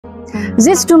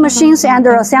These two machines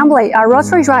under assembly are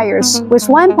rotary dryers with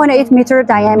 1.8 meter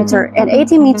diameter and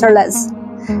 18 meter length.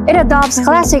 It adopts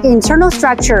classic internal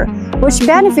structure, which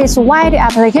benefits wide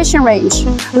application range,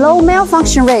 low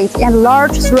malfunction rate, and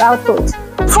large through output.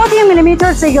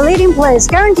 14mm thick leading plates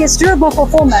guarantees durable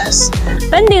performance.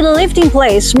 Bended lifting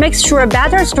plates make sure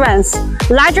better strength,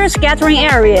 larger scattering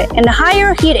area, and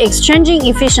higher heat exchanging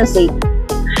efficiency.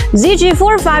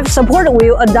 ZG45 support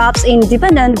wheel adopts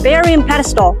independent bearing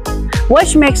pedestal,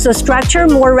 which makes the structure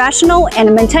more rational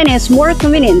and maintenance more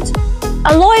convenient.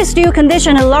 Alloy steel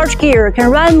conditioned large gear can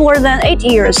run more than 8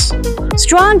 years.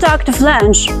 Strong duct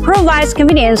flange provides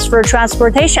convenience for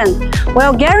transportation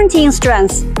while guaranteeing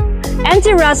strength.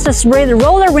 Anti-rust sprayed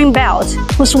roller ring belt,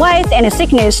 whose width and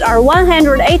thickness are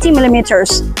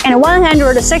 180mm and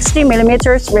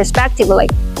 160mm respectively.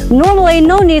 Normally,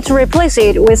 no need to replace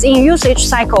it within usage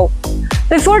cycle.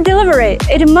 Before delivery,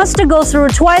 it must go through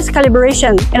twice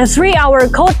calibration and 3-hour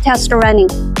cold test running.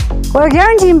 While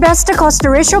guaranteeing best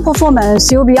cost-to-ratio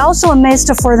performance, you'll be also amazed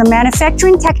for the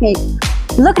manufacturing technique.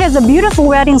 Look at the beautiful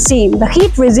welding seam, the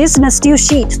heat-resistant steel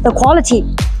sheet, the quality.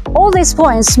 All these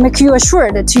points make you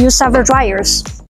assured to use our dryers.